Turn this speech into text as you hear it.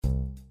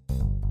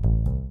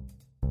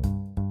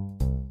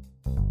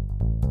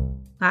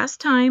Last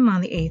time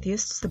on The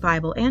Atheists, the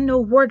Bible, and No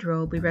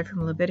Wardrobe, we read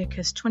from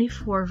Leviticus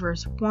 24,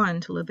 verse 1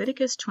 to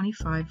Leviticus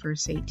 25,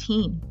 verse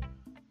 18.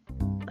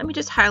 Let me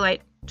just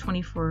highlight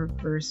 24,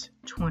 verse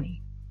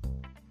 20.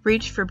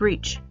 Breach for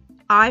breach,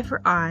 eye for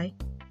eye,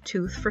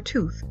 tooth for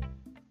tooth.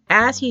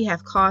 As he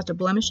hath caused a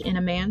blemish in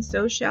a man,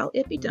 so shall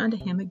it be done to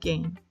him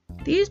again.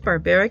 These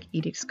barbaric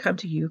edicts come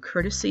to you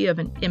courtesy of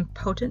an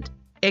impotent,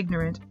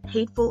 ignorant,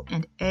 hateful,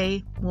 and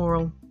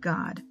amoral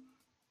God.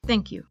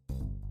 Thank you.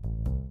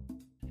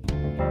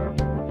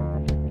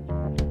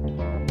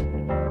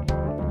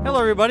 Hello,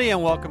 everybody,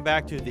 and welcome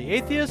back to The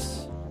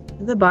Atheists,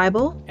 The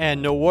Bible,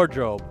 and No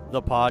Wardrobe,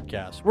 the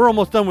podcast. We're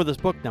almost done with this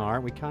book now,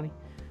 aren't we, Connie?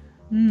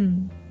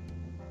 You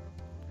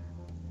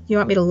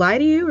want me to lie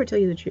to you or tell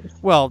you the truth?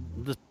 Well,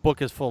 this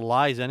book is full of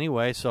lies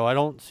anyway, so I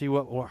don't see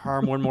what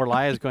harm one more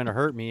lie is going to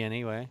hurt me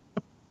anyway.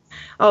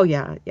 Oh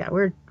yeah,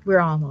 we're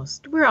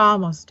almost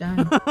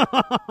done.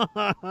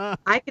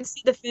 I can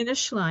see the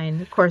finish line.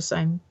 Of course,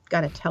 I'm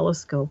got a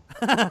telescope.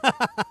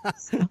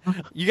 So.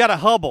 You got a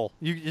Hubble.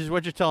 Is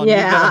what you're telling me.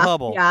 You got a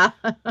Hubble. Yeah.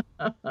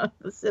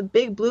 It's a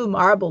big blue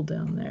marble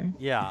down there.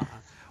 Yeah.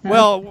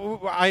 Well,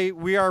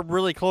 we are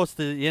really close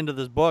to the end of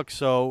this book,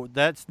 so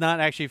that's not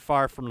actually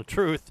far from the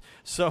truth.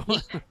 So.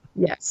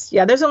 Yes.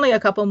 Yeah. There's only a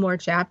couple more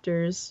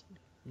chapters.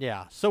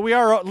 Yeah, so we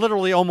are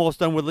literally almost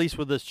done with at least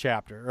with this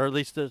chapter, or at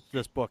least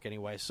this book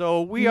anyway.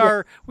 So we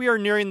are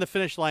nearing the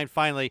finish line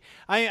finally.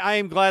 I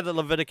am glad that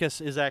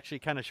Leviticus is actually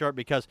kind of short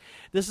because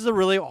this is a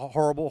really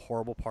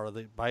horrible part of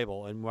the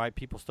Bible, and why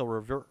people still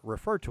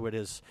refer to it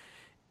is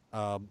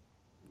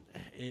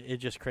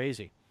it's just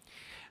crazy.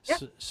 Yeah.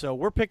 So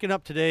we're picking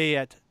up today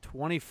at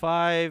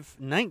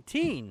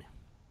 25:19.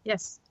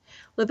 Yes.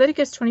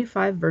 Leviticus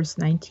 25, verse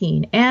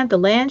 19. And the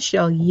land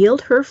shall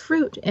yield her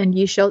fruit, and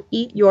ye shall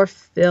eat your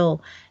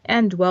fill,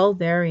 and dwell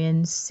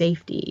therein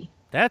safety.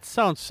 That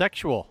sounds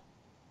sexual.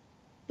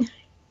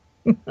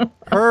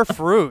 Her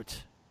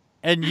fruit,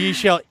 and ye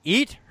shall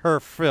eat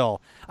her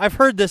fill. I've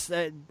heard this.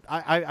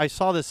 I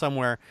saw this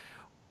somewhere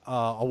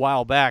a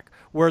while back,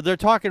 where they're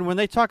talking, when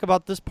they talk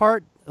about this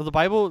part of the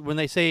Bible, when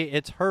they say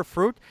it's her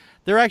fruit,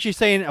 they're actually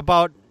saying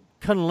about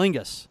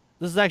cunnilingus.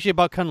 This is actually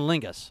about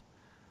cunnilingus.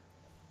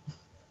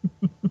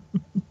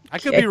 I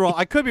could be wrong.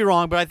 I could be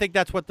wrong, but I think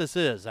that's what this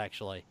is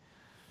actually.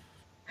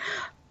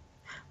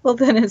 Well,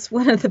 then it's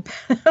one of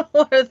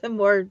the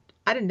more,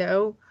 I don't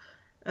know,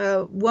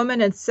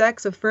 woman and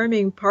sex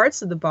affirming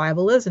parts of the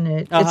Bible, isn't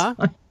it?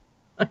 Uh-huh.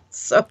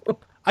 So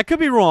I could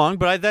be wrong,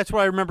 but that's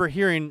what I remember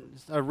hearing,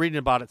 reading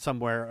about it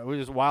somewhere. It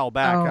was a while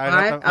back. Oh,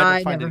 I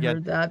never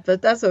heard that,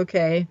 but that's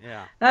okay.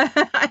 Yeah.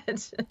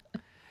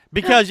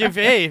 Because if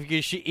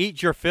you should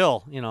eat your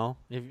fill,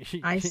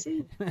 I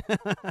see.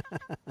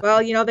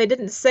 Well, they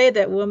didn't say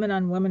that woman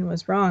on woman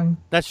was wrong.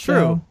 That's true.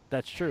 So.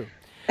 That's true.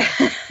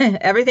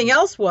 Everything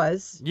else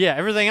was. Yeah,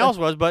 everything else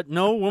was, but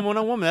no woman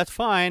on woman. That's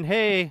fine.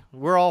 Hey,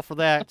 we're all for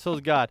that. So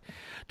is God.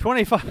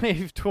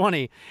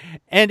 25:20.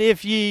 And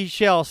if ye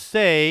shall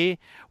say,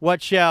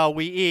 what shall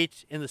we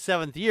eat in the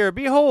 7th year?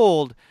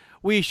 Behold,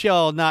 we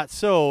shall not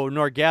sow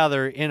nor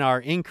gather in our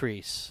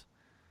increase.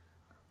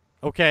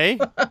 Okay.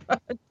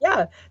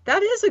 Yeah,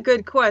 that is a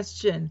good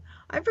question.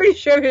 I'm pretty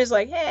sure he's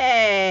like,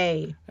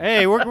 hey,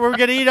 we're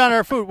going to eat on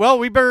our food. Well,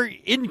 we better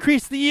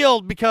increase the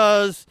yield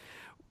because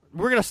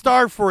we're going to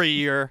starve for a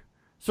year.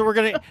 So we're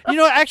going to,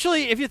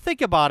 actually, if you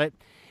think about it,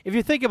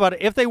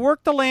 if they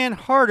work the land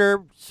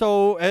harder,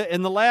 so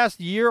in the last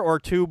year or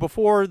two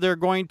before they're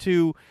going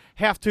to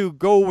have to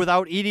go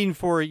without eating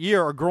for a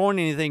year or growing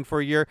anything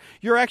for a year,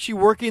 you're actually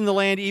working the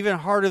land even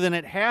harder than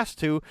it has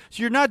to.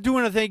 So you're not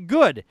doing anything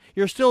good.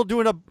 You're still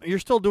doing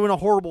a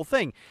horrible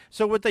thing.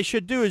 So what they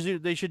should do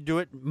is they should do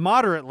it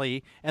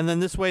moderately, and then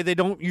this way they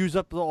don't use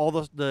up all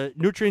the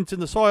nutrients in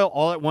the soil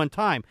all at one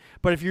time.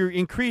 But if you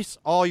increase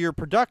all your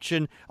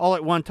production all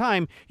at one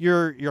time,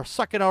 you're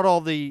sucking out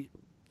all the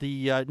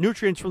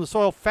nutrients from the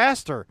soil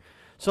faster.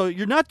 So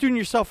you're not doing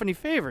yourself any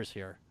favors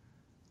here.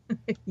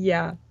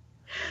 Yeah.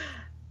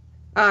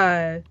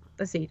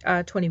 Let's see,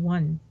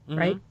 21,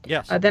 right?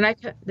 Yes.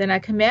 Then I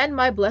command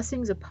my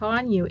blessings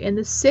upon you in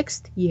the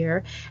 6th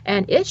year,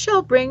 and it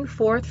shall bring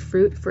forth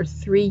fruit for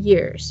 3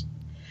 years.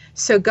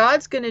 So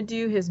God's going to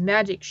do his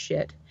magic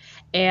shit,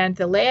 and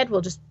the land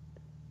will just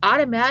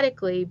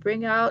automatically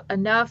bring out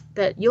enough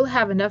that you'll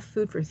have enough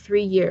food for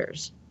 3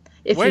 years.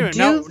 If you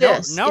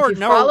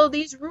follow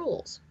these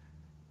rules.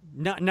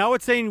 Now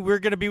it's saying we're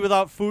going to be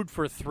without food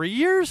for 3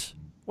 years?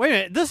 Wait a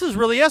minute, this is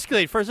really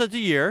escalated. First it's a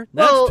year,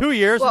 now it's 2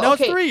 years, now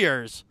it's 3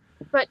 years.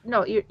 But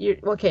no, you're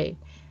okay.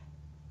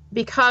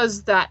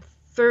 Because that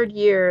 3rd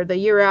year, the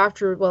year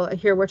after, well,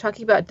 here we're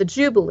talking about the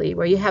Jubilee,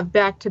 where you have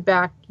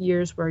back-to-back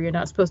years where you're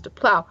not supposed to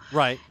plow.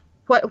 Right.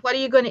 What are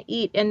you going to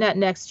eat in that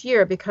next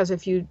year? Because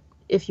if you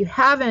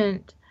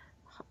haven't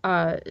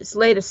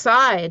laid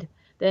aside,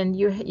 then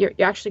you're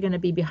actually going to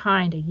be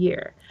behind a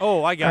year.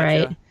 Oh, I got you.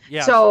 Right?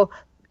 Yeah. So,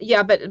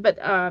 yeah, but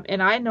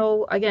and I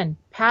know, again,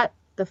 Pat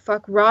the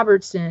fuck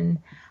Robertson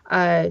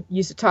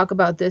used to talk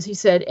about this. He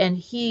said, and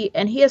he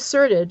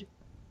asserted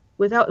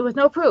with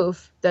no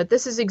proof that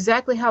this is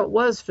exactly how it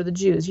was for the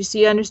Jews. You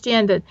see,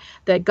 understand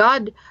that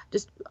God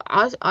just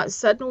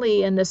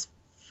suddenly in this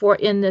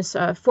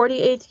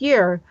 48th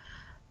year,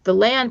 the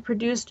land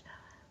produced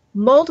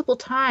multiple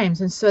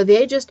times, and so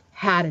they just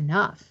had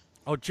enough.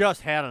 Oh,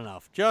 just had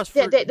enough. Just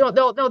They, for they no,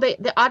 no, no, they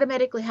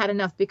automatically had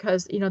enough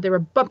because there were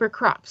bumper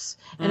crops,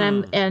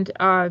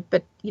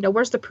 but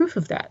where's the proof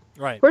of that?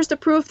 right. Where's the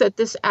proof that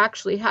this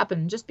actually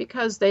happened? Just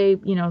because they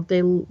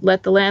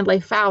let the land lay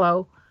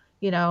fallow,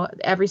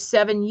 every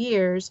 7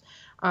 years,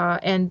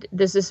 and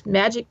there's this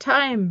magic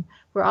time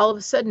where all of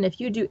a sudden, if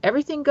you do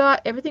everything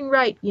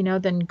right,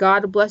 then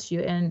God will bless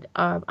you. And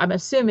I'm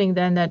assuming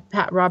then that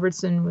Pat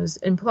Robertson was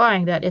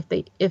implying that if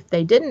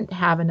they didn't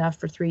have enough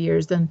for 3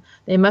 years, then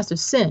they must have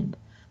sinned.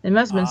 There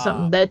must have been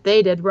something that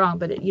they did wrong,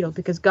 but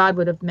because God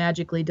would have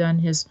magically done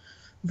his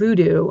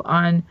voodoo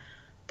on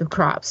the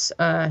crops.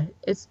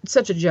 It's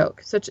such a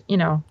joke. I'm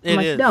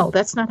like, is. no,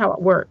 that's not how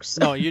it works.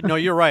 No,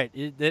 you're right.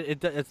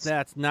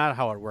 That's not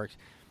how it works.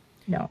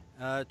 No.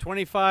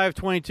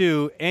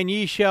 25:22, and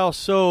ye shall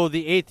sow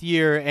the 8th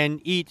year,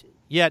 and eat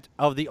yet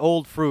of the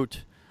old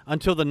fruit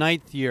until the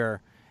 9th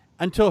year.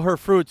 Until her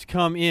fruits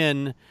come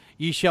in,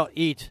 ye shall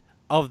eat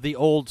of the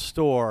old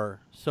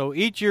store. So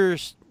eat your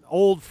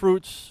old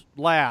fruits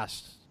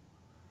last.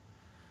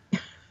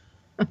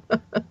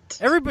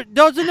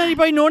 Doesn't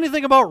anybody know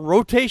anything about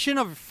rotation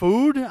of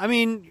food? I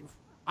mean,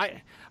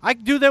 I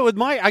do that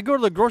with I go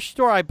to the grocery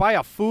store, I buy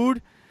a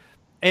food,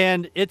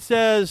 and it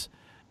says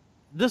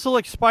this will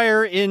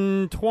expire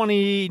in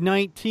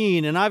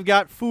 2019, and I've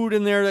got food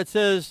in there that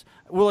says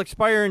will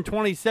expire in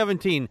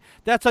 2017.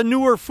 That's a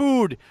newer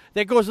food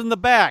that goes in the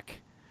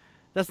back.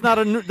 That's not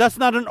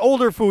an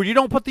older food. You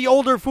don't put the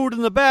older food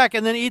in the back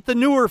and then eat the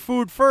newer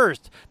food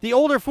first. The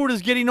older food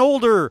is getting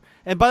older,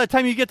 and by the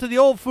time you get to the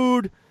old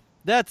food,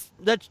 that's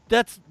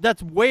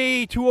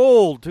way too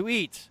old to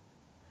eat.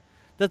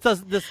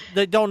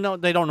 They don't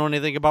know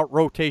anything about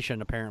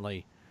rotation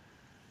apparently.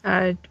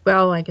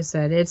 Well, like I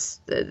said,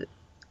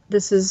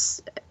 this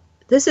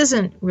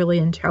isn't really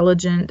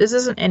intelligent. This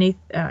isn't any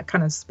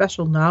kind of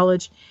special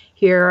knowledge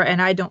here,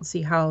 and I don't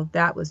see how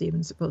that was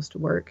even supposed to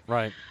work.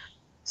 Right.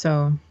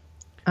 So,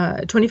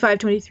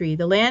 25:23,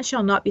 the land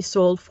shall not be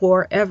sold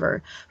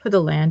forever, for the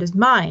land is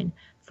mine,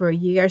 for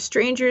ye are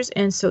strangers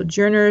and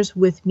sojourners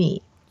with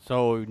me.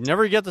 So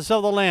never get to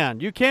sell the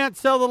land. You can't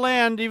sell the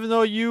land even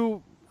though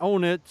you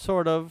own it,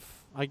 sort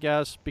of, I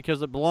guess,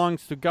 because it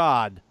belongs to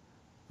God.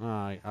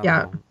 I don't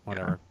know,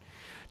 whatever.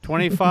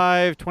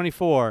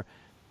 25:24,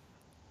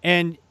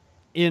 and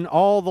in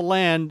all the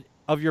land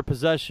of your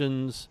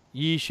possessions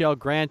ye shall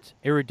grant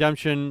a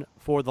redemption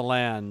for the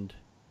land.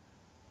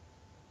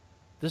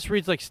 This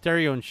reads like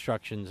stereo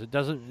instructions. It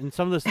doesn't, in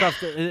some of the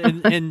stuff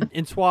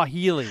in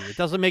Swahili, it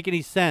doesn't make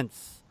any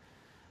sense.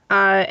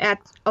 In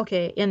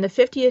the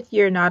 50th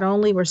year, not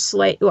only were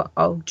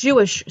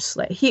Jewish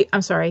slaves,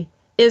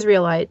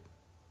 Israelite,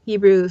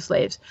 Hebrew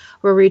slaves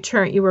were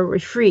returned. You were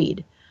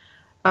freed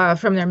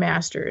from their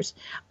masters.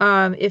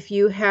 If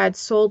you had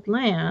sold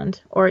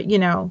land, or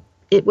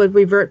it would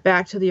revert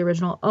back to the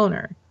original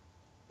owner.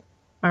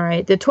 All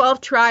right, the 12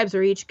 tribes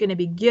are each going to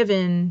be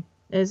given.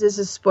 This is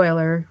a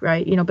spoiler,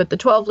 right? But the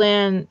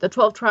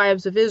 12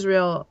 tribes of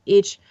Israel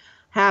each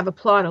have a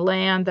plot of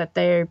land that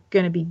they're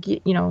going to be,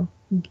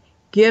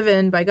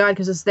 given by God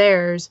because it's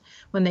theirs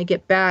when they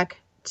get back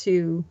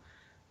to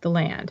the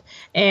land.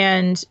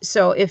 And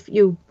so if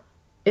you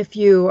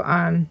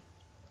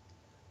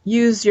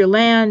use your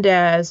land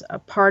as a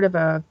part of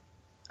a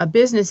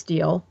business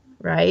deal,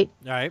 right?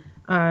 Right.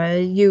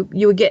 You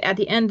would get at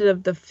the end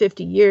of the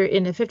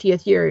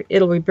 50th year,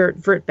 it'll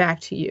revert back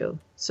to you.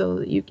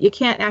 So you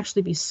can't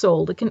actually be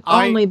sold. It can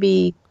only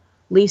be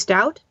leased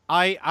out.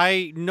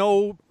 I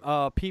know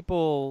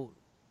people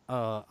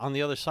on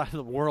the other side of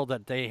the world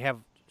that they have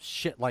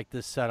shit like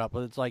this set up.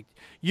 It's like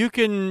you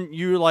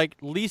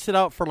lease it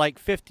out for like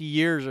 50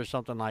 years or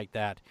something like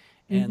that,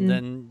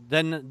 and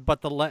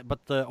but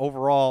the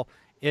overall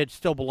it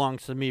still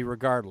belongs to me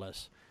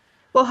regardless.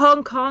 Well,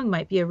 Hong Kong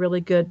might be a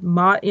really good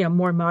more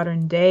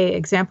modern day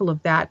example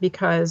of that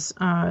because.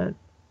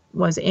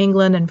 Was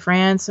England and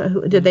France?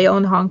 Did they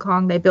own Hong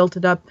Kong? They built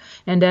it up,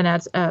 and then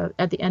at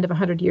the end of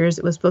 100 years,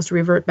 it was supposed to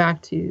revert back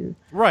to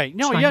right.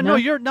 No, China.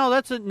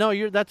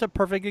 That's a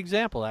perfect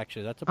example.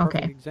 Actually, that's a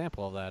perfect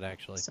example of that.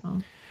 Actually,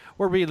 so,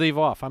 where did we leave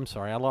off? I'm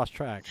sorry, I lost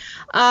track.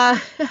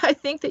 I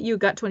think that you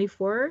got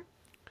 24.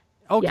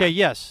 Okay,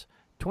 yes,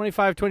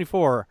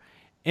 25:24.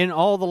 In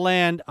all the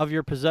land of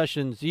your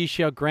possessions, ye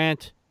shall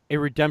grant a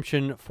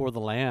redemption for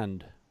the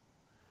land.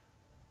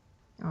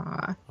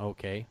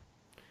 Okay.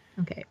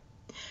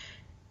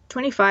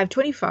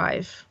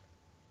 25:25.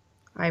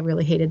 I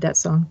really hated that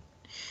song.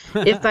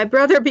 If thy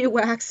brother be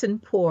waxen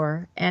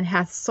poor, and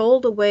hath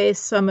sold away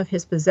some of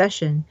his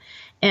possession,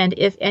 and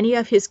if any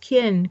of his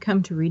kin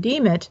come to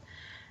redeem it,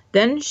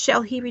 then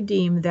shall he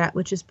redeem that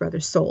which his brother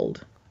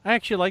sold. I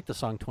actually like the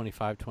song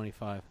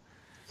 25:25.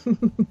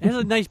 It has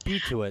a nice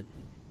beat to it.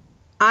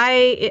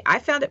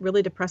 I found it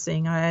really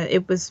depressing.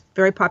 It was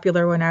very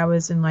popular when I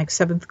was in like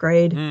 7th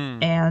grade,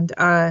 and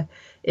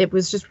it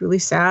was just really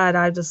sad.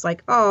 I was just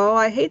like, oh,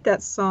 I hate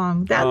that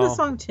song. That and the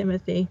song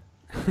Timothy.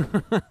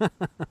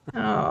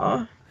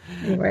 Oh,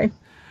 anyway.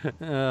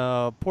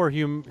 Poor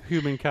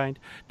humankind.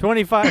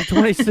 25,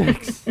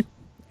 26.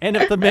 And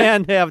if the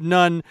man have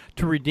none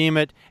to redeem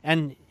it,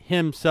 and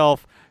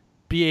himself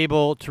be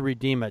able to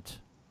redeem it.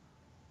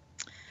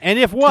 And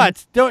if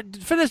what? Don't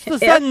finish the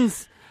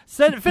sentence.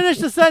 Finish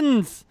the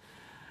sentence.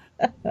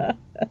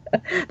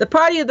 The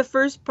party of the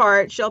first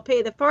part shall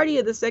pay the party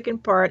of the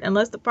second part,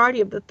 unless the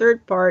party of the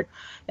third part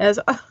has.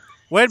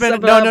 Wait a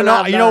minute. Blah, No.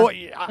 blah, You know what?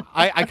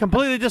 I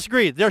completely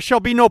disagree. There shall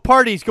be no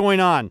parties going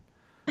on.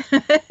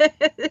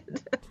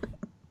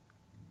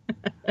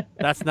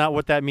 That's not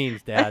what that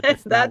means, Dad.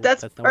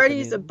 That's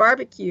parties of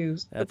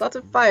barbecues with lots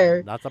of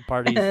fire. Lots of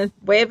parties. And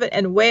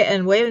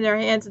waving their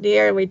hands in the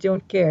air, and we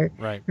don't care.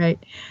 Right.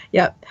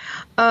 Yep.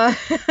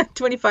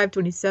 25,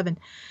 27.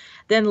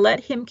 Then let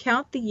him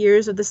count the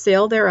years of the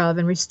sale thereof,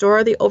 and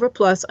restore the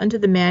overplus unto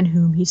the man to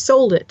whom he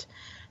sold it,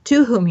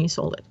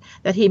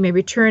 that he may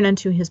return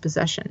unto his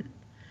possession.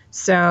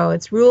 So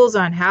it's rules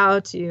on how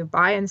to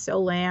buy and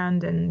sell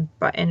land, and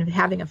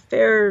having a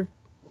fair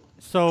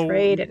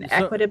trade and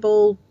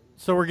equitable.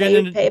 So we're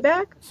getting into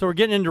payback. So we're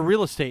getting into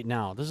real estate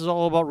now. This is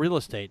all about real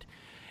estate.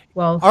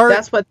 Well,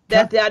 that's what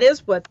that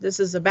is what this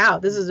is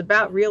about. This is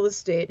about real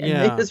estate and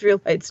the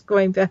Israelites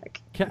going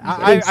back.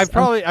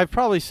 I've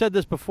probably said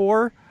this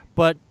before,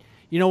 but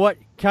you know what,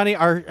 Connie?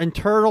 Our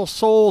internal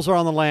souls are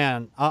on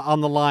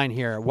the line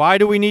here. Why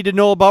do we need to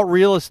know about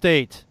real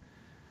estate?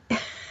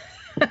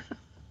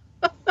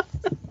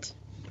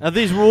 Are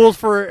these rules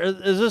for?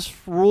 Is this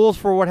rules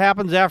for what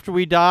happens after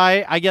we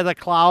die? I get a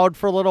cloud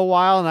for a little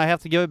while, and I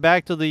have to give it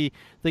back to the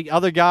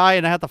other guy,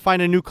 and I have to find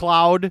a new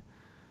cloud.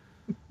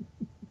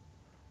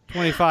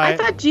 25. I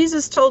thought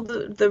Jesus told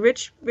the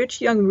rich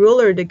young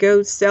ruler to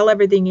go sell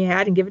everything he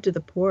had and give it to the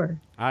poor.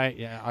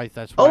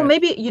 That's. Oh,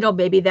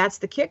 maybe that's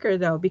the kicker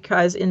though,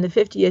 because in the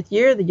 50th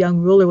year, the young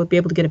ruler would be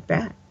able to get it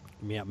back.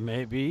 Yeah,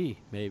 maybe.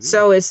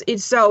 So is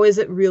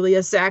it really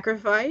a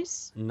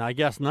sacrifice? I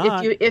guess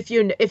not. If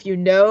you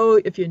know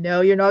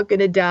you're not going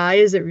to die,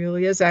 is it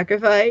really a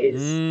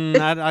sacrifice?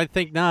 I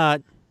think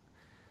not.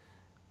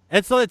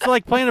 It's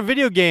like playing a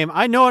video game.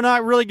 I know I'm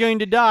not really going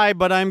to die,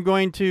 but I'm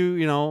going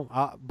to,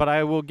 but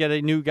I will get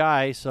a new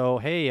guy. So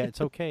hey,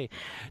 it's okay.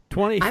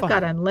 25. I've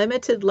got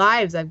unlimited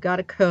lives. I've got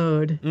a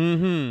code.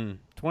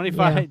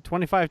 25,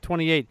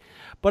 28.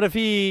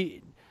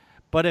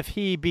 But if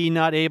he be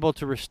not able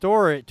to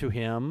restore it to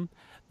him,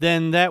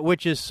 then that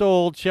which is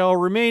sold shall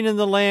remain in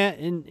the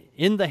land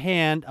in the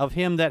hand of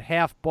him that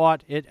hath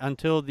bought it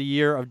until the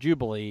year of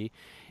Jubilee.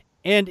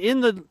 And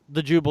in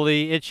the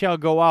Jubilee it shall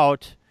go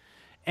out,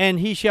 and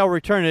he shall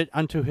return it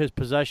unto his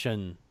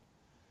possession.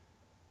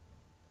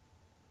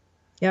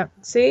 Yep.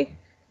 See?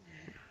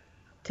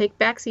 Take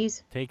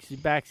backsies. Takes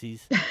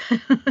backsies.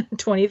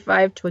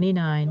 25,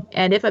 29.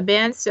 And if a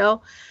man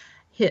sell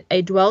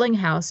a dwelling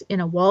house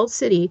in a walled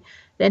city,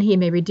 then he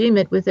may redeem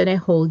it within a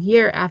whole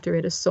year after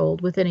it is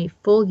sold. Within a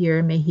full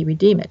year may he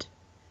redeem it.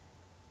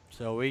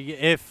 So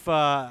if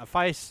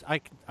I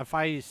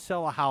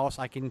sell a house,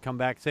 I can come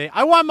back and say,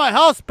 I want my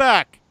house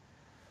back.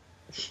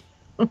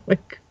 Oh my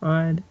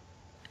God.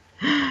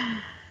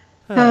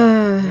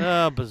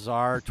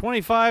 Bizarre.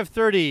 25,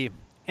 30.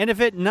 And if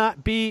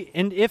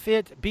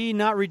it be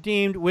not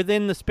redeemed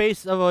within the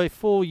space of a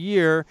full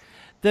year,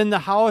 then the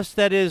house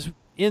that is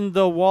in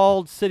the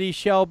walled city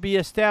shall be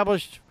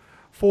established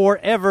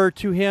forever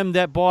to him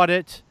that bought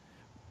it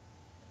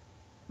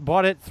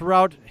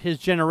throughout his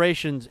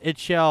generations. It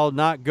shall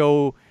not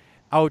go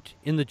out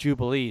in the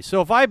Jubilee.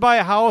 So if I buy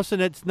a house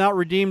and it's not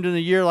redeemed in a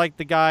year, like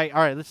the guy,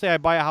 all right, let's say I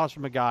buy a house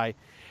from a guy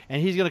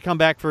and he's going to come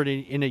back for it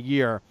in a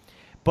year,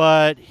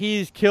 but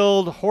he's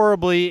killed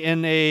horribly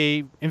in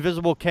a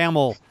invisible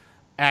camel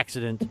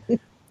accident.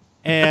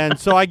 And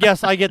so I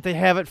guess I get to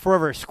have it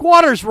forever.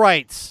 Squatters'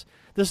 rights.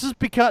 This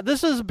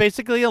is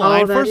basically a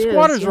line for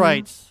squatters'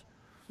 rights.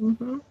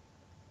 Mm-hmm.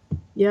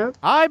 Yep.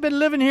 I've been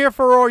living here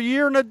for a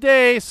year and a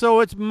day, so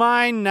it's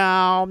mine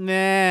now.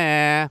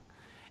 Nah.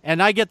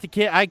 And I get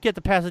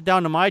to pass it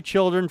down to my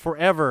children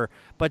forever.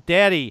 But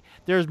Daddy,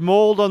 there's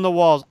mold on the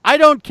walls. I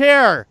don't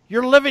care.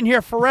 You're living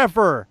here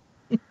forever.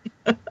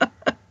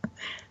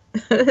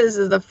 This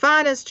is the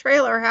finest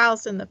trailer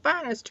house in the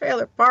finest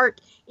trailer park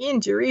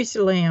in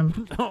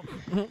Jerusalem.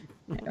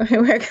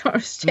 We're going to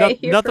stay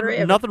here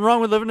forever. Nothing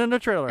wrong with living in a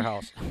trailer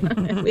house.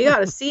 We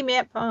got a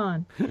cement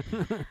pond.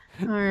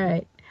 All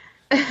right.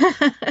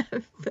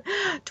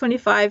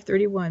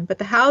 25:31. But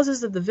the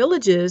houses of the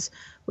villages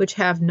which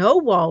have no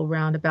wall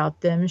round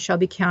about them shall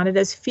be counted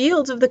as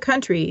fields of the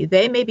country.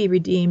 They may be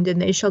redeemed,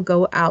 and they shall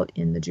go out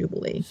in the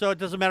Jubilee. So it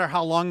doesn't matter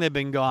how long they've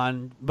been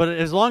gone, but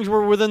as long as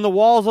we're within the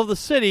walls of the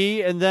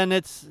city, and then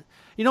it's,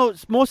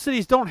 most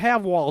cities don't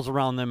have walls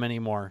around them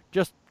anymore,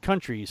 just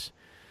countries.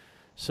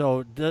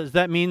 So does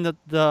that mean that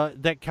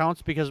that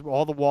counts because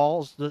all the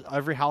walls,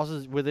 every house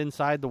is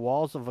inside the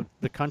walls of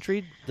the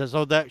country?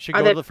 So that should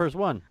go to the first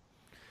one.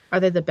 Are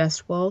they the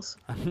best walls?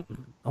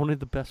 Only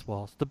the best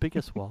walls, the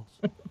biggest walls.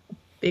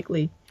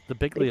 Bigly. The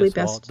bigliest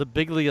best. walls. The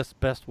bigliest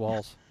best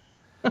walls.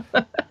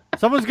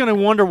 Someone's going to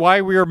wonder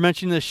why we are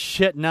mentioning this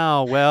shit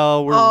now.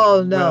 Well,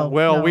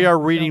 we are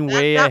reading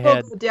way that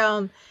ahead. Will go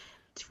down.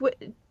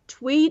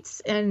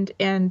 Tweets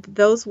and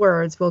those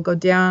words will go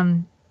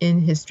down in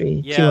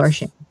history to our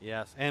shame.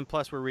 Yes, and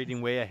plus we're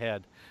reading way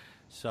ahead.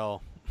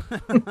 So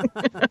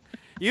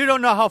you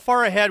don't know how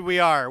far ahead we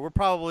are. We're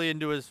probably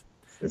into his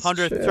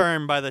 100th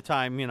term by the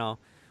time,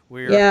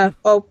 we're... Yeah.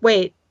 Oh,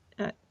 wait.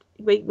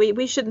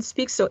 We shouldn't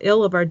speak so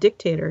ill of our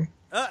dictator.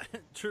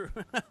 True.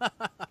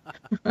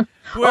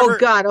 Oh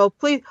God! Oh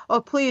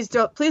please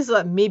don't! Please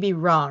let me be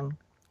wrong.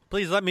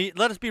 Please let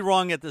us be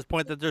wrong at this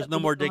point that there's no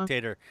more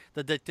dictator.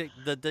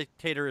 The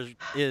dictator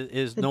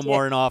is no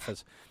more in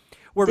office.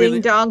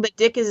 Ding dong, the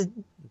dick is.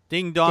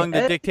 Ding dong,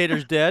 the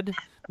dictator's dead.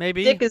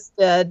 Maybe Dick is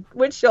dead.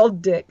 Which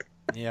old Dick?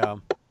 Yeah,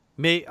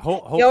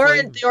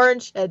 hopefully the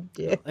orange head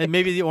Dick. And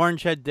maybe the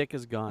orange head Dick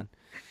is gone.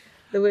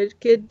 The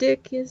wicked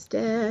Dick is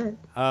dead.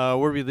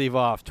 Where do we leave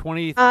off?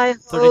 2032? I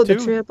hold the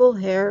triple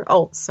hair.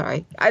 Oh,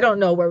 sorry. I don't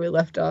know where we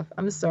left off.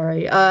 I'm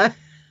sorry.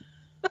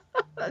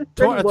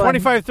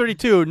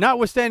 2532.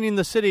 Notwithstanding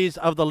the cities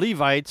of the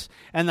Levites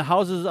and the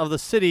houses of the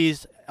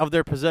cities of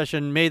their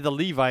possession, may the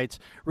Levites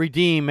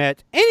redeem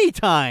at any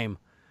time.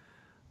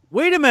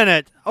 Wait a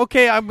minute.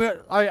 Okay, I'm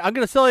going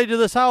to sell you to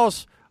this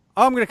house.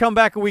 I'm going to come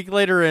back a week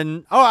later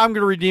and, I'm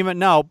going to redeem it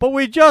now. But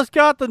we just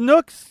got the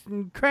nooks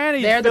and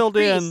crannies filled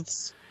in.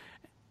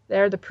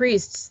 They're the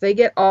priests. They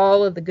get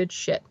all of the good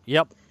shit.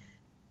 Yep.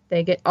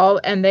 They get all,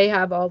 and they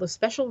have all the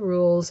special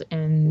rules,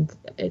 and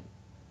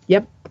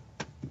Yep.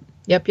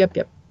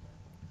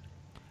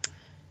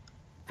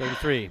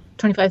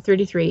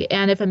 25:33.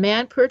 And if a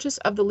man purchase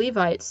of the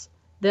Levites,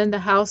 then the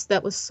house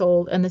that was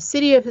sold and the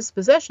city of his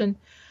possession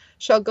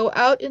shall go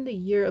out in the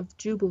year of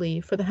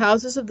Jubilee, for the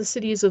houses of the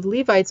cities of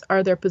Levites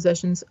are their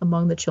possessions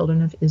among the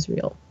children of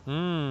Israel.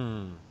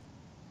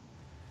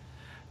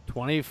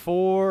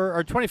 24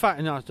 or 25.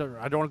 No, I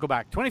don't want to go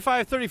back.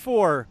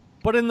 25:34.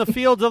 But in the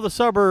fields of the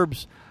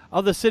suburbs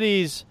of the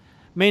cities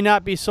may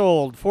not be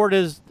sold, for it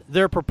is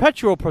their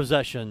perpetual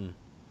possession.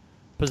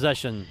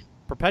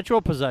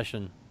 Perpetual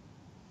possession.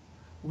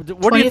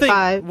 What do you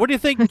think? What do you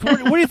think?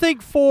 What do you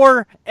think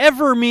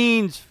forever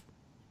means?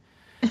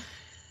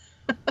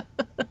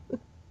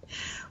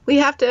 We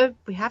have to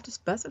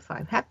specify.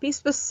 We have to be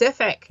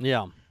specific.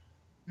 Yeah.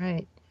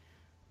 Right.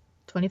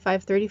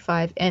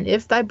 25:35. And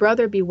if thy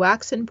brother be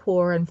waxen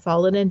poor and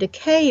fallen in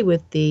decay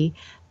with thee,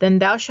 then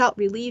thou shalt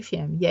relieve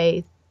him,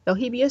 yea, though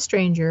he be a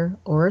stranger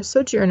or a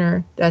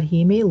sojourner, that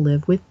he may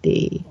live with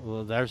thee.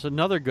 Well, there's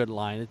another good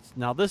line.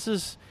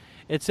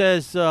 It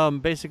says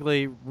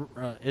basically,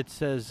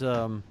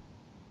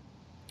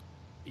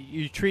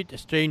 you treat a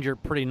stranger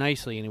pretty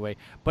nicely anyway.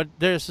 But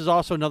this is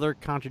also another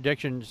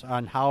contradiction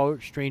on how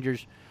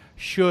strangers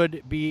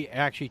should be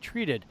actually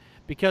treated,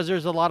 because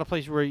there's a lot of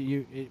places where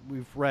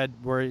we've read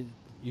where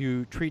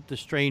you treat the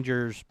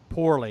strangers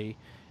poorly,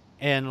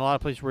 and a lot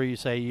of places where you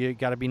say you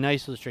got to be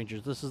nice to the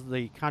strangers. This is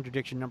the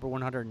contradiction number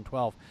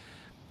 112.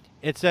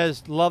 It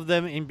says, love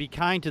them and be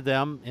kind to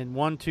them in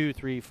 1, 2,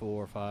 3,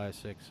 4, 5,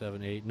 6,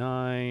 7, 8,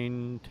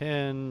 9,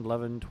 10,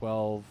 11,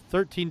 12,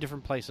 13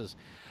 different places.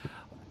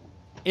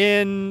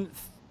 In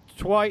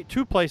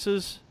two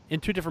places, in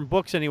two different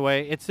books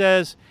anyway, it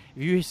says,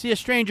 if you see a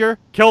stranger,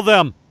 kill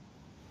them.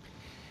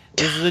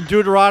 This is in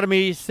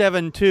Deuteronomy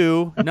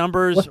 7:2,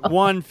 Numbers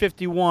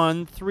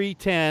 151,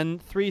 310,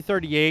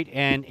 338,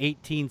 and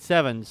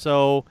 18:7.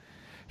 So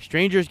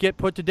strangers get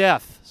put to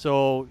death.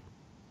 So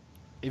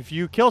if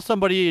you kill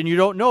somebody and you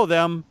don't know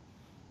them,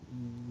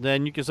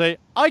 then you can say,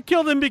 I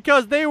killed them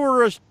because they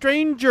were a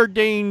stranger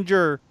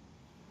danger.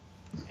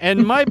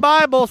 And my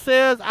Bible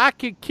says I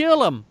could kill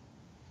them.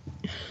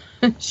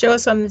 Show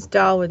us on this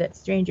doll where that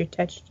stranger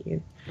touched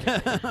you.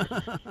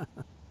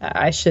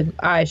 I should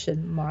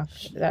mock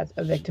that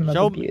a victim of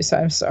abuse.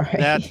 I'm sorry.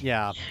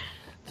 Yeah.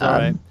 It's all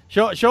right.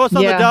 Show us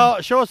on the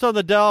doll. Show us on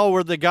the doll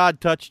where the God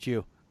touched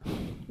you.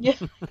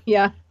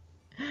 Yeah.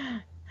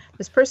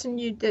 This person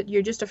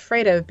you're just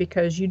afraid of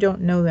because you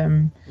don't know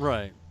them.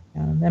 Right.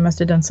 They must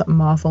have done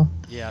something awful.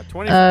 Yeah.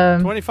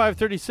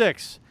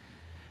 25:36.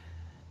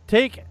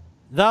 Take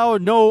thou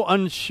no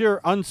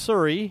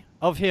unsurry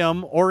of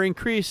him or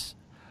increase,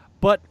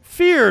 but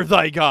fear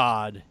thy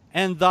God,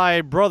 and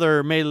thy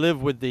brother may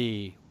live with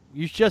thee.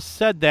 You just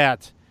said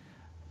that.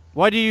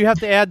 Why do you have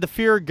to add the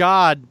fear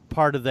God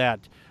part of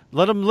that?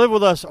 Let him live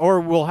with us, or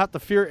we'll have to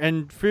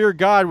fear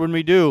God when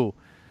we do.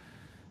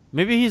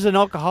 Maybe he's an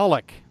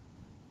alcoholic.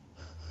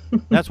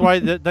 That's why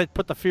they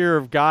put the fear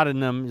of God in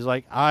them. He's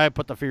like, I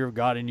put the fear of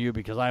God in you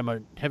because I'm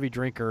a heavy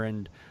drinker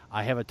and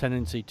I have a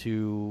tendency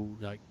to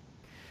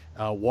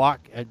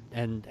walk.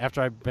 And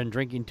after I've been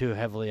drinking too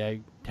heavily,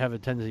 I have a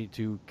tendency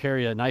to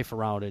carry a knife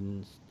around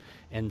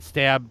and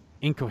stab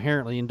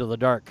incoherently into the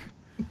dark.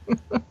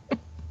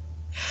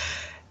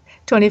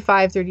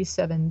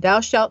 25:37. Thou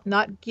shalt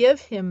not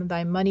give him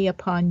thy money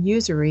upon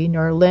usury,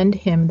 nor lend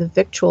him the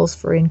victuals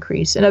for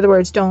increase. In other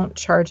words, don't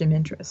charge him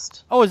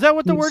interest. Oh, is that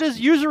what the word is?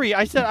 Usury.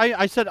 I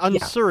said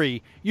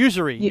usury.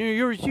 Usury.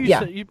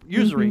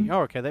 Usury.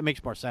 Oh, okay, that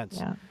makes more sense.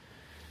 Yeah.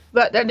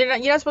 But you're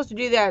not supposed to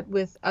do that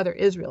with other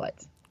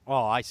Israelites.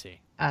 Oh, I see.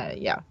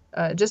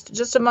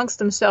 Just amongst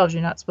themselves,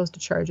 you're not supposed to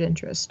charge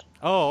interest.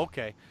 Oh,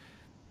 okay.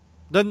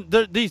 Then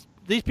these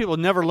people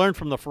never learned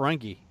from the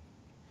Ferengi.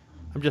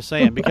 I'm just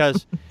saying,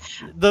 because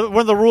one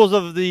of the rules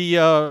of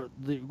the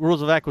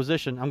rules of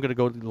acquisition, I'm going to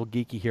go a little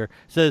geeky here,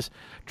 says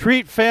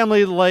treat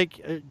family like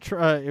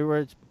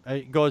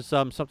it goes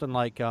something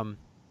like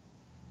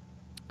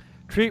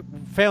treat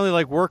family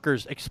like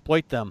workers,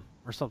 exploit them,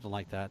 or something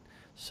like that.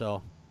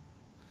 So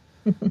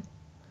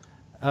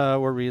where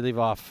do we leave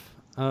off?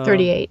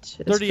 38.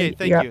 38.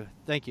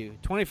 Thank you.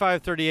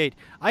 25:38.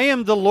 I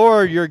am the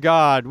Lord your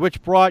God,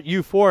 which brought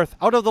you forth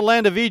out of the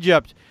land of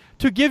Egypt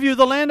to give you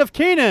the land of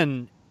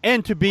Canaan,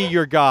 and to be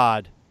your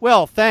God.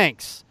 Well,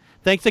 thanks.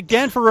 Thanks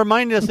again for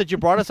reminding us that you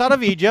brought us out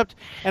of Egypt,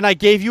 and I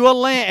gave you a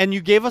land, and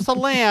you gave us a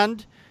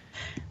land.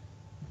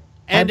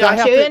 And I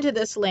brought you into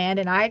this land,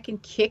 and I can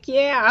kick you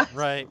out.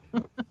 Right.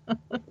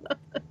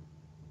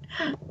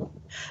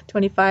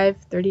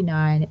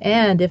 25:39.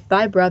 And if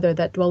thy brother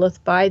that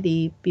dwelleth by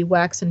thee be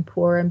waxen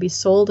poor and be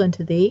sold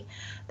unto thee,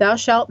 thou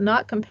shalt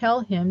not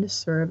compel him to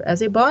serve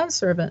as a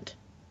bondservant.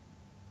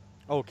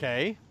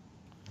 Okay.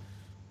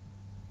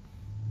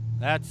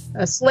 That's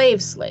a slave.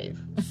 A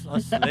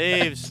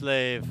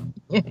slave.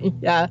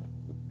 Yeah.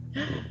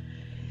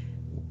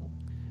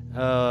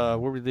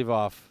 Where we leave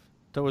off?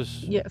 That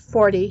was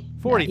 40.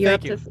 40. Yeah,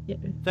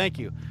 Thank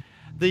you.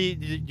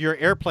 Your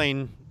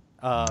airplane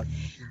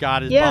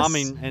God is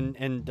bombing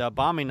and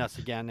bombing us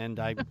again, and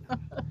I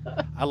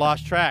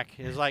lost track.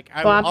 It's like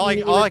all I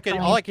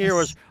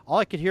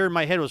could hear in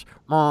my head was.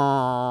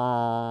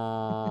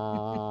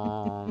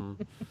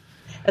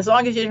 As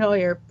long as you don't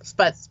hear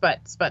sput.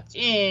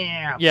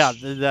 Yeah,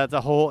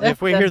 the whole.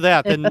 If we hear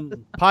that,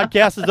 then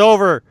podcast is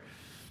over.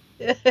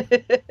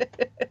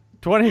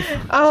 20.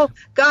 Oh,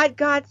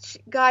 God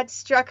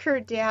struck her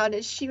down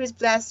as she was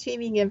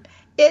blaspheming him.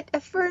 It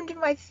affirmed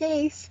my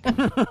faith.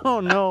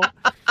 Oh no.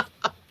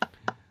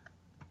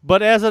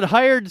 But as an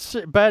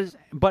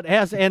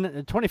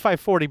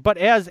 2540, but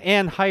as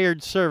an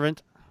hired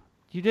servant,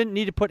 you didn't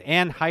need to put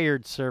an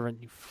hired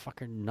servant, you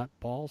fucking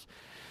nutballs.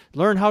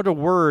 Learn how to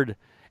word.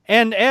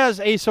 And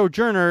as a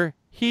sojourner,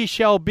 he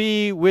shall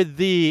be with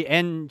thee,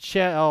 and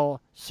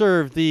shall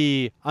serve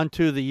thee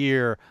unto the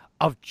year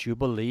of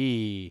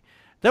Jubilee.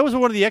 That was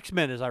one of the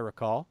X-Men, as I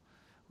recall.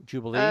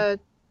 Jubilee.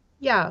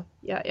 Yeah.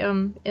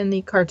 In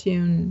the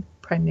cartoon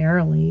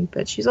primarily,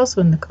 but she's also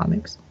in the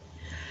comics.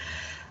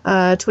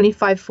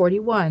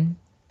 25:41.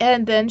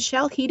 And then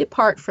shall he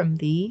depart from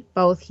thee,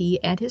 both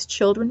he and his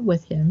children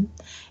with him,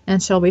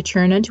 and shall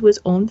return unto his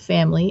own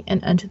family,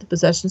 and unto the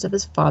possessions of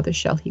his father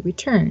shall he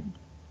return.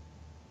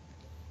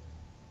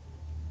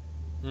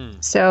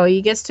 So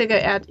he gets to go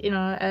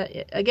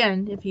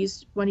again, if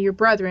he's one of your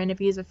brethren, if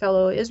he's a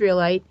fellow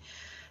Israelite,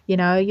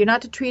 you're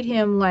not to treat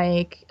him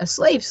like a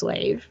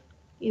slave.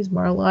 He's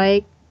more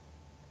like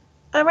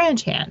a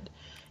ranch hand.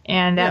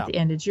 And at the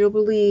end of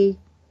Jubilee,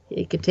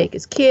 he could take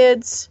his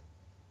kids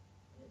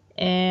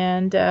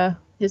and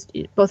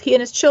both he and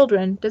his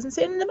children. Doesn't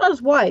say anything about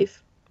his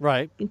wife.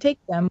 Right. He can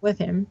take them with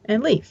him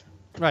and leave.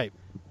 Right.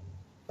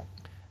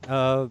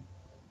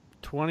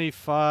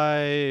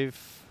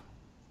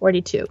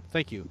 25:42.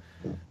 Thank you.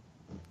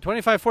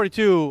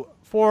 25:42.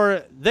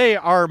 For they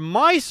are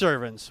my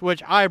servants,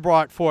 which I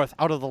brought forth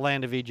out of the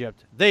land of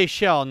Egypt. They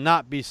shall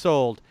not be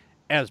sold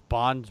as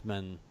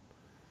bondsmen.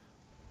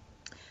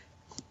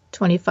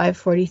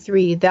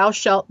 25:43. Thou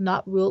shalt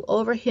not rule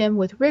over him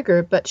with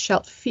rigor, but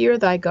shalt fear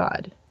thy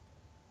God.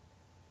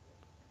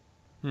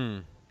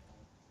 Trying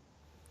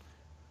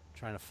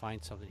to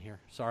find something here.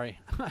 Sorry.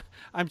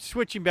 I'm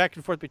switching back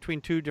and forth between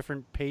two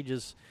different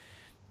pages.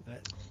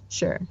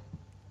 Sure.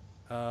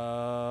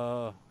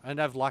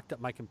 And I've locked up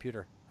my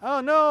computer. Oh,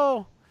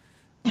 no.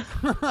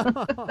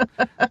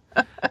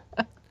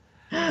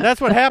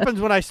 That's what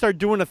happens when I start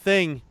doing a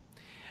thing.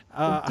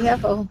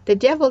 The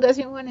devil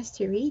doesn't want us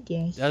to read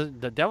this.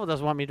 The devil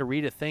doesn't want me to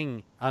read a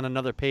thing on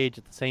another page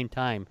at the same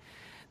time.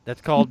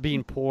 That's called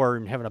being poor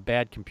and having a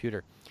bad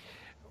computer.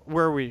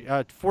 Where are we?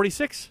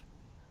 46?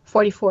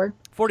 44.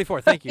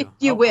 44, thank you.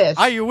 You wish.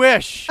 I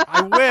wish.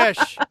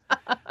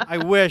 I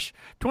wish.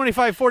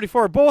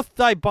 25:44. Both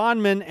thy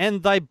bondmen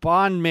and thy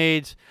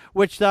bondmaids,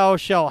 which thou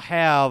shalt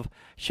have,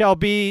 shall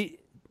be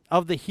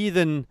of the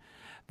heathen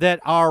that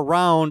are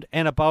round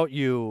and about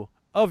you.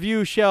 Of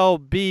you shall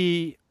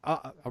be,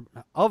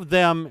 of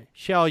them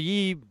shall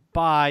ye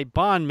buy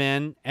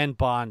bondmen and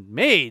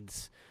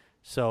bondmaids.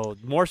 So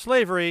more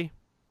slavery.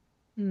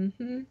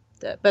 Mm-hmm.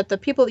 But the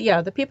people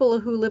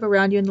who live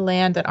around you in the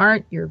land that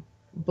aren't your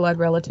blood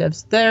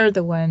relatives, they're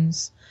the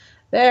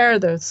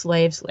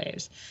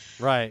slaves.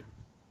 Right.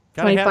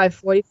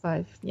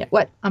 25:45. Yeah.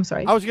 What? I'm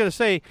sorry. I was going to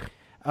say,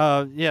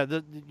 you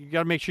got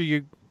to make sure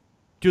you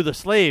do the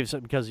slaves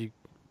because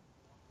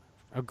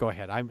Oh, go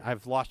ahead.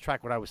 I've lost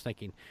track what I was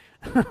thinking.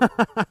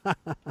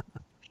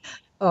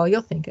 Oh,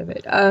 you'll think of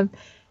it.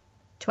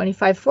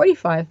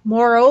 25:45.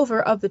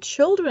 Moreover, of the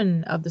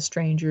children of the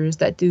strangers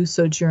that do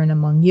sojourn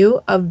among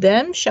you, of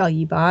them shall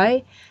ye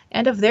buy,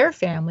 and of their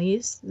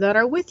families that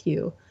are with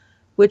you,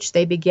 which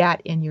they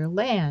begat in your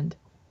land,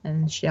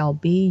 and shall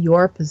be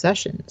your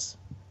possessions.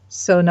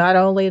 So not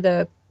only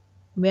the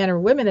men or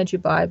women that you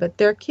buy, but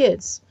their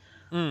kids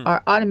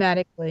are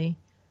automatically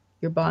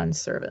your bond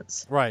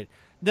servants. Right.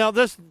 Now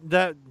that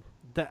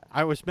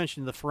I was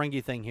mentioning the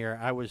Ferengi thing here.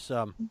 I was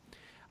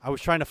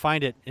trying to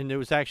find it, and it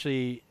was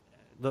actually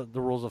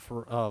the rules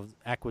of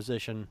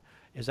acquisition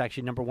is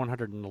actually number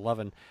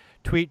 111.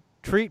 Treat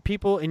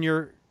people in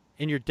your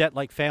debt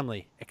like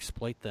family.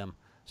 Exploit them.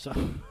 So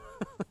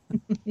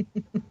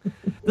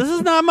this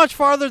is not much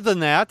farther than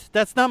that.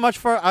 That's not much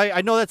far.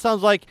 I know that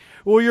sounds like,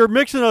 well, you're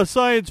mixing a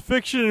science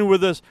fiction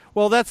with this.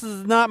 Well, that's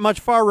not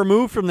much far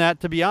removed from that,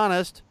 to be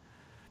honest,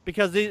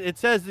 because it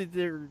says that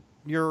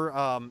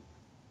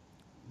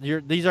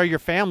these are your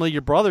family,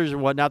 your brothers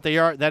and whatnot.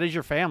 That is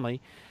your family.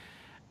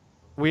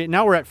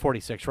 We're at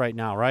 46 right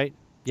now, right?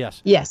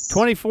 Yes. Yes.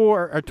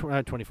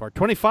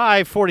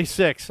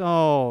 25:46.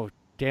 Oh,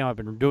 damn, I've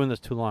been doing this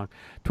too long.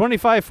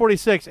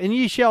 25:46, and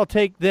ye shall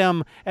take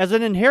them as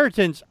an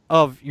inheritance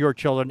of your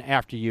children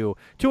after you,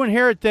 to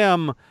inherit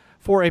them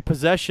for a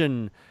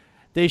possession.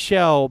 They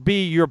shall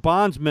be your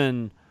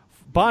bondmen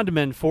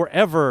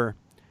forever.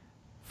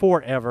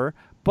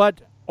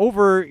 But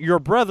over your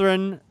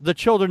brethren, the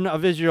children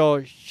of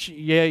Israel,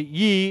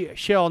 ye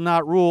shall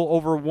not rule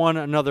over one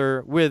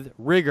another with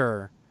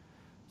rigor.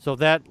 So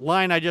that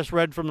line I just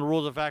read from the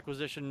rules of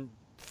acquisition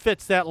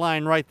fits that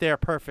line right there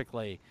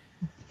perfectly.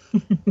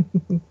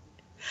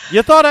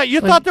 You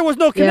thought there was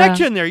no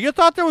connection there. You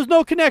thought there was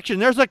no connection.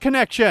 There's a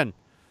connection.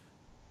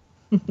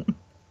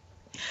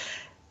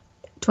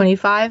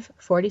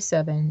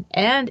 25:47.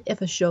 And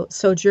if a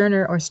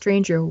sojourner or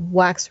stranger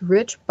wax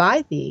rich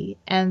by thee,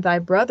 and thy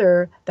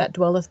brother that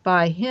dwelleth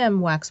by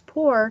him wax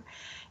poor,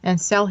 and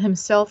sell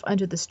himself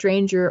unto the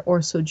stranger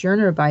or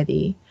sojourner by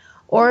thee,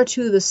 or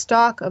to the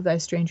stock of the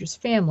stranger's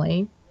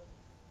family.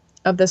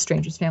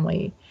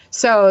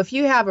 So if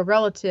you have a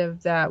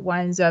relative that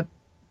winds up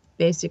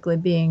basically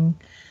being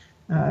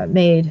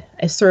made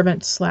a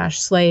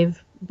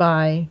servant/slave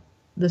by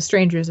the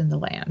strangers in the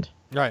land.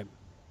 Right.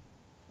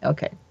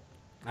 Okay.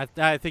 I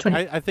think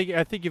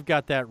you've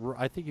got that.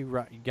 I think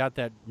you got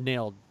that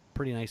nailed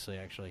pretty nicely,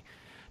 actually.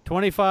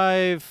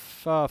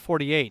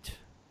 25:48.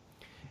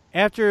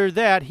 After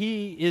that,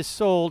 he is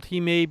sold; he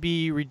may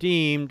be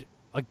redeemed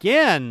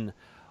again.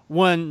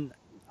 One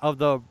of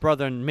the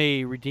brethren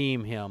may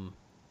redeem him.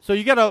 So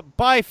you got to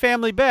buy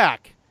family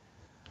back.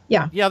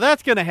 Yeah. Yeah,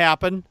 that's going to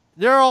happen.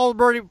 They're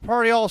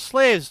already all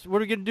slaves. What are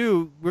we going to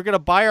do? We're going to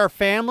buy our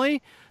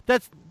family?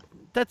 That's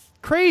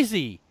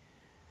crazy.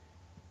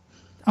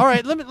 All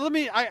right, let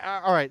me.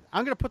 All right,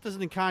 I'm going to put this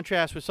in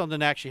contrast with something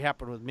that actually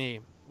happened with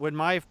me when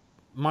my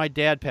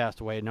dad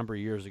passed away a number of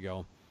years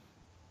ago.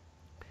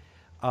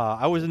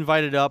 I was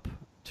invited up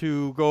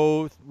to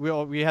go.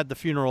 We had the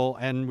funeral,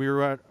 and we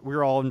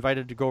were all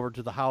invited to go over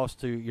to the house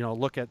to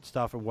look at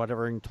stuff and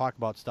whatever and talk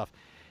about stuff.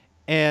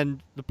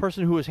 And the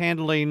person who was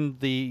handling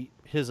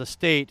his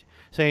estate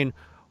saying,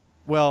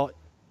 "Well,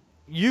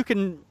 you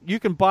can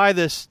buy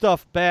this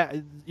stuff back.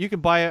 You can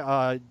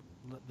buy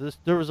this."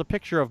 There was a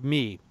picture of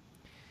me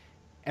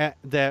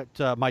that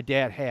my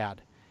dad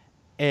had,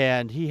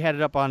 and he had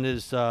it up on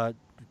his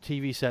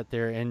TV set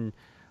there. And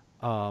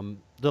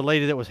the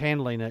lady that was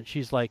handling it,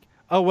 she's like,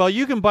 "Oh, well,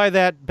 you can buy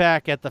that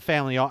back at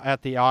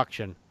the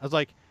auction." I was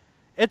like,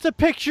 "It's a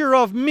picture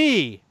of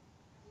me.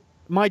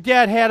 My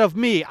dad had of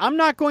me. I'm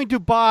not going to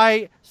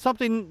buy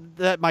something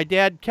that my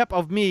dad kept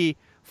of me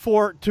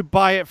to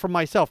buy it for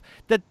myself.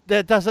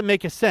 That doesn't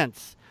make a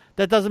sense.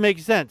 That doesn't make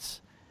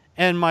sense."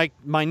 And my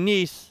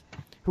niece,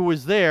 who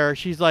was there,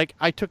 she's like,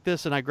 "I took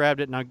this and I grabbed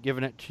it and I'm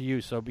giving it to you.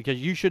 So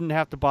because you shouldn't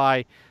have to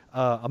buy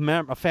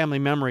a family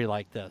memory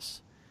like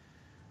this."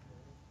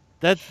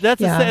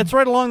 It's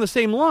right along the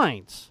same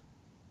lines.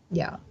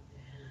 Yeah.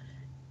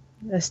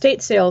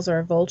 Estate sales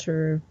are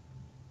vulture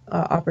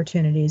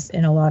opportunities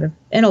in a lot of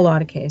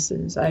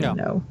cases. I don't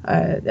know.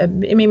 I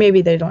mean,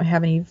 maybe they don't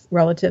have any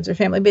relatives or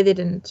family, maybe they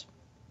didn't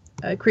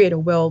create a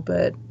will.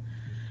 But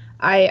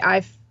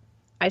I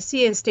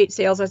see estate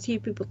sales. I see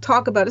people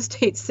talk about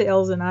estate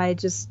sales, and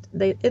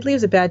it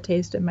leaves a bad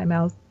taste in my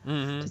mouth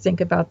to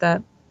think about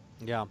that.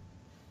 Yeah.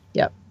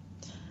 Yep.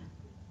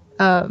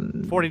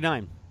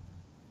 49.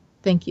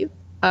 Thank you.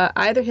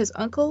 Either his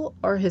uncle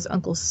or his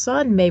uncle's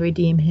son may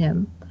redeem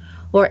him,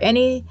 or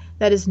any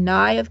that is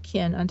nigh of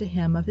kin unto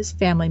him of his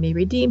family may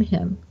redeem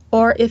him,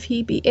 or if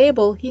he be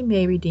able, he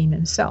may redeem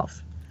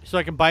himself. So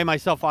I can buy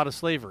myself out of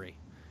slavery.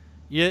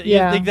 You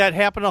think that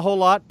happened a whole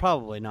lot?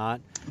 Probably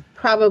not.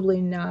 Probably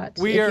not.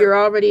 If you're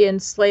already in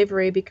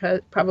slavery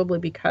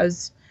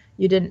because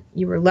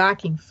you were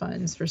lacking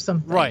funds for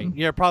something. Right.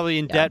 You're probably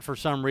in debt for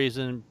some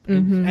reason.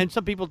 And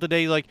some people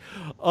today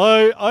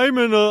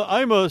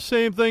I'm a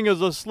same thing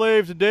as a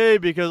slave today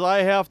because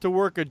I have to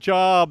work a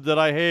job that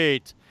I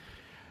hate.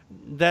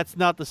 that's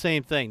not the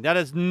same thing. That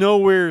is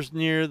nowhere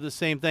near the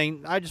same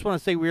thing. I just want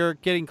to say we are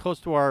getting close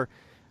to our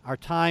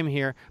time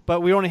here,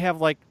 but we only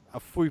have like a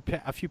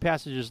few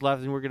passages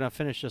left, and we're going to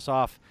finish this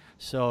off.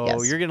 So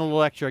Yes. you're getting a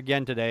little extra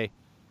again today.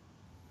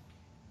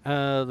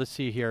 Let's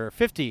see here.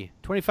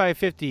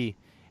 25:50.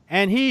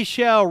 And he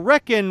shall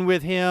reckon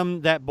with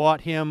him that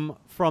bought him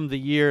from the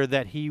year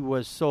that he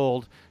was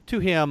sold to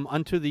him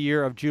unto the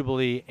year of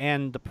Jubilee,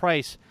 and the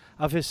price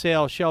of his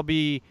sale shall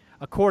be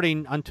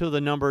according unto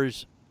the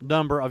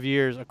number of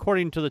years,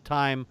 according to the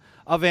time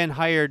of an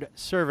hired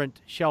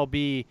servant shall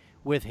be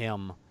with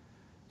him.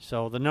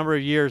 So the number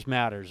of years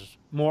matters.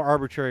 More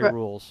arbitrary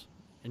rules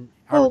and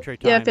arbitrary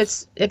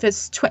times. Yeah, if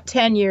it's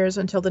 10 years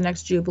until the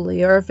next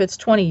Jubilee, or if it's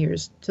 20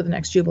 years to the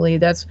next Jubilee,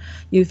 that's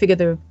you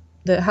figure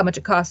the how much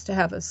it costs to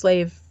have a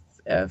slave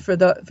for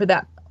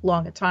that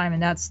long a time,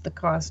 and that's the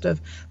cost of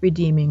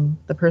redeeming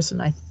the person.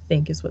 I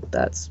think is what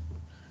that's.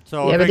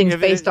 So everything's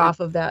based off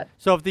of that.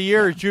 So if the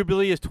year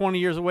Jubilee is 20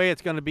 years away,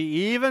 it's going to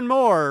be even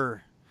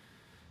more.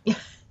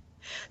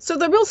 So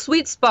the real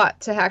sweet spot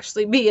to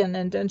actually be an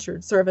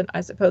indentured servant,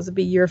 I suppose, would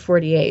be year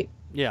 48.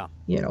 Yeah.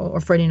 Or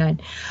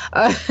 49.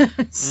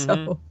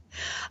 So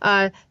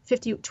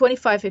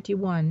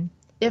 25:51.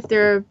 If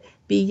there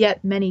be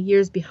yet many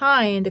years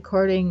behind,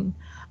 according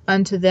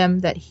unto them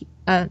that he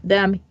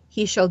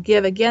shall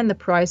give again the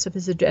price of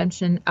his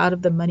redemption out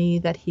of the money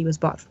that he was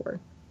bought for.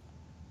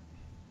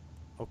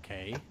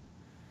 Okay.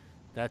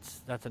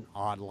 That's an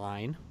odd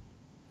line.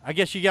 I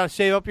guess you got to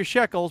save up your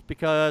shekels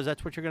because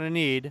that's what you're going to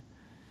need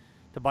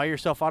to buy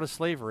yourself out of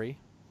slavery.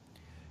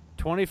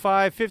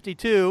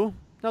 25:52,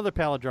 another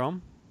palindrome.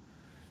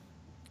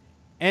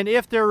 And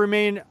if there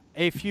remain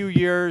a few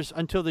years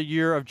until the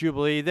year of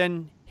Jubilee,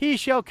 then he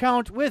shall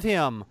count with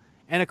him,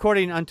 and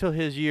according unto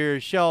his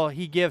years shall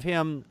he give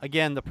him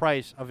again the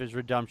price of his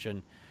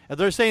redemption. And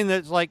they're saying that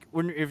it's like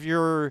if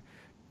you're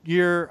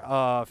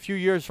a few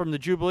years from the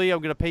Jubilee, I'm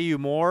going to pay you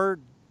more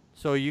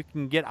so you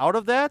can get out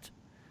of that.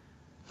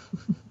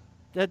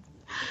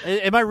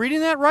 Am I reading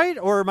that right,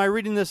 or am I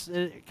reading this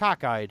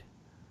cockeyed?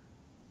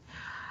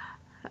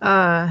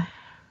 I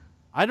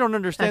don't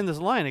understand this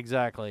line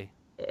exactly.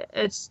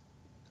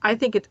 I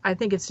think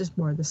it's just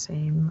more of the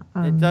same.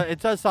 It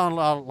does sound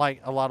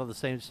like a lot of the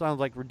same. It sounds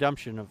like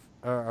repeating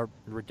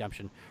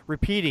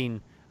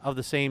of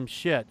the same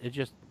shit.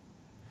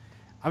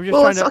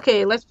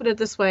 Okay. Let's put it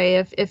this way: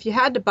 if you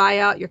had to buy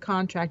out your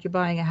contract, you're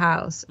buying a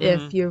house.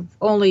 Mm-hmm. If you've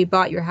only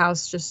bought your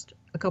house just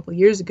a couple of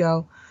years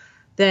ago,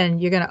 then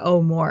you're going to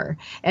owe more.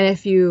 And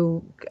if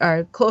you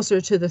are closer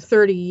to the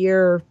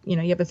 30-year, you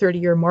have a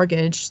 30-year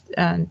mortgage,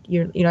 and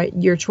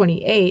you're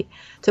 28,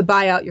 to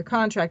buy out your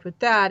contract with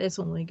that, it's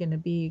only going to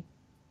be,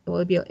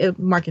 it'll be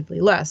markedly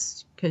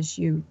less because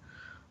you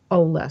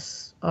owe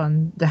less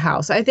on the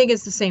house. I think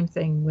it's the same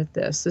thing with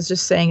this. It's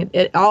just saying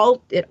it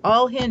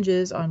all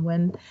hinges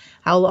on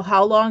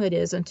how long it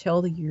is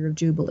until the year of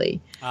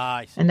Jubilee.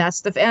 I see. And that's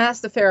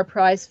the fair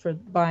price for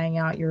buying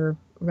out your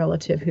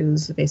relative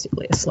who's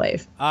basically a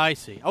slave. I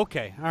see.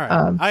 Okay. All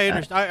right. I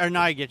understand.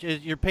 I get you.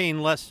 You're paying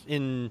less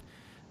in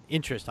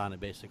interest on it,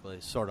 basically,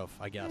 sort of,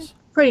 I guess.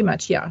 Pretty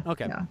much, yeah.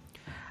 Okay. Yeah.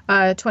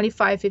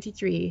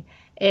 25:53.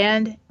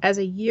 And as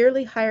a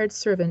yearly hired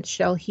servant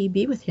shall he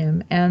be with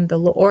him, and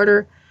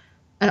the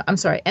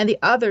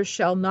other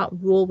shall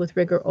not rule with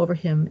rigor over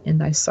him in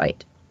thy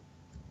sight.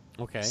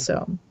 Okay.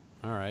 So.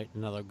 All right.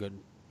 Another good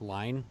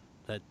line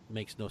that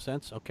makes no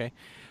sense. Okay.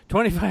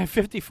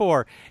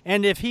 25:54.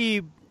 And if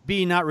he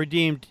be not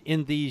redeemed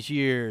in these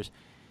years,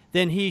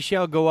 then he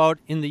shall go out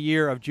in the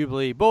year of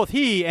Jubilee, both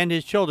he and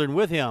his children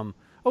with him.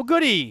 Oh,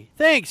 goody.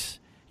 Thanks.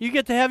 You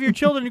get to have your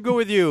children to go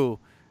with you.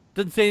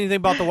 Doesn't say anything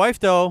about the wife,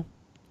 though.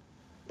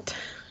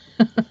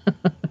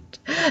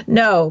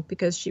 No,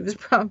 because she was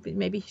probably,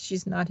 maybe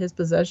she's not his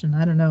possession.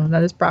 I don't know.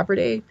 Not his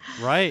property.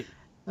 Right.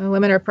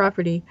 Women are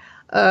property.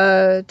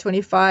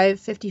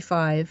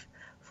 25:55.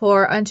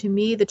 For unto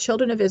me the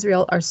children of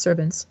Israel are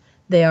servants.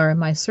 They are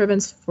my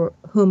servants for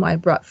whom I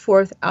brought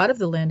forth out of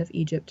the land of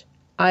Egypt.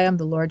 I am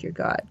the Lord your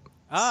God.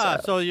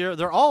 So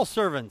they're all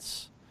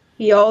servants.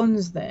 He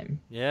owns them.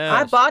 Yes.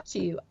 I bought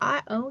you.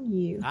 I own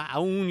you. I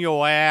own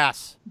your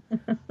ass.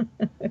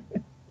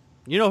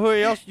 You know who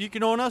else you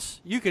can own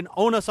us? You can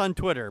own us on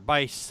Twitter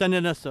by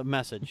sending us a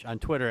message on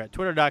Twitter at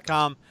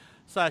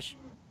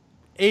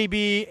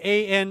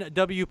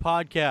twitter.com/ABANW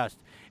podcast.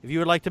 If you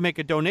would like to make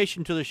a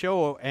donation to the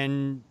show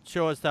and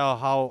show us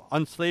how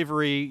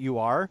unslavery you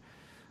are,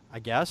 I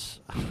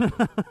guess,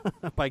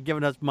 by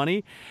giving us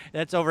money,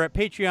 that's over at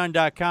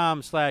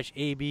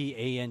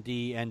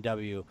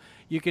patreon.com/ABANDNW.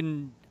 You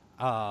can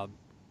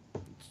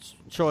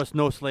show us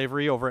no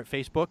slavery over at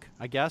Facebook,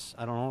 I guess.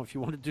 I don't know if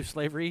you want to do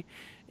slavery.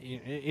 And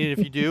if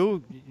you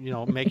do,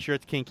 make sure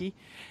it's kinky.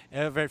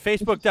 Over at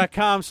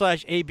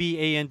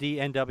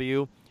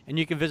facebook.com/ABANDNW. And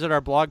you can visit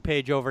our blog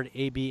page over at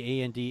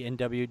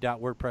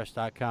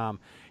abandnw.wordpress.com.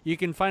 You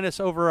can find us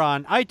over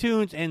on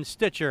iTunes and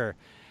Stitcher.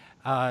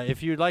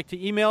 If you'd like to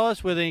email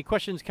us with any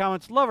questions,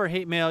 comments, love, or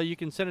hate mail, you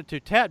can send it to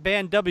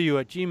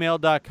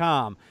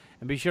tatbandw@gmail.com.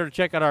 And be sure to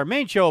check out our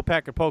main show,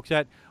 Pack and Poke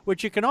Set,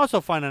 which you can also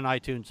find on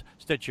iTunes,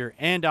 Stitcher,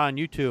 and on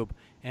YouTube.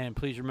 And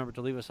please remember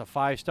to leave us a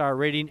 5-star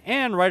rating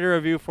and write a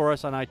review for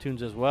us on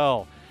iTunes as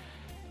well.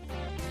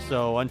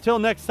 So until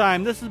next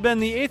time, this has been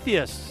The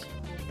Atheists,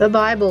 The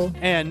Bible,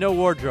 and No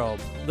Wardrobe,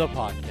 the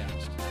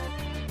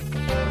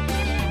podcast.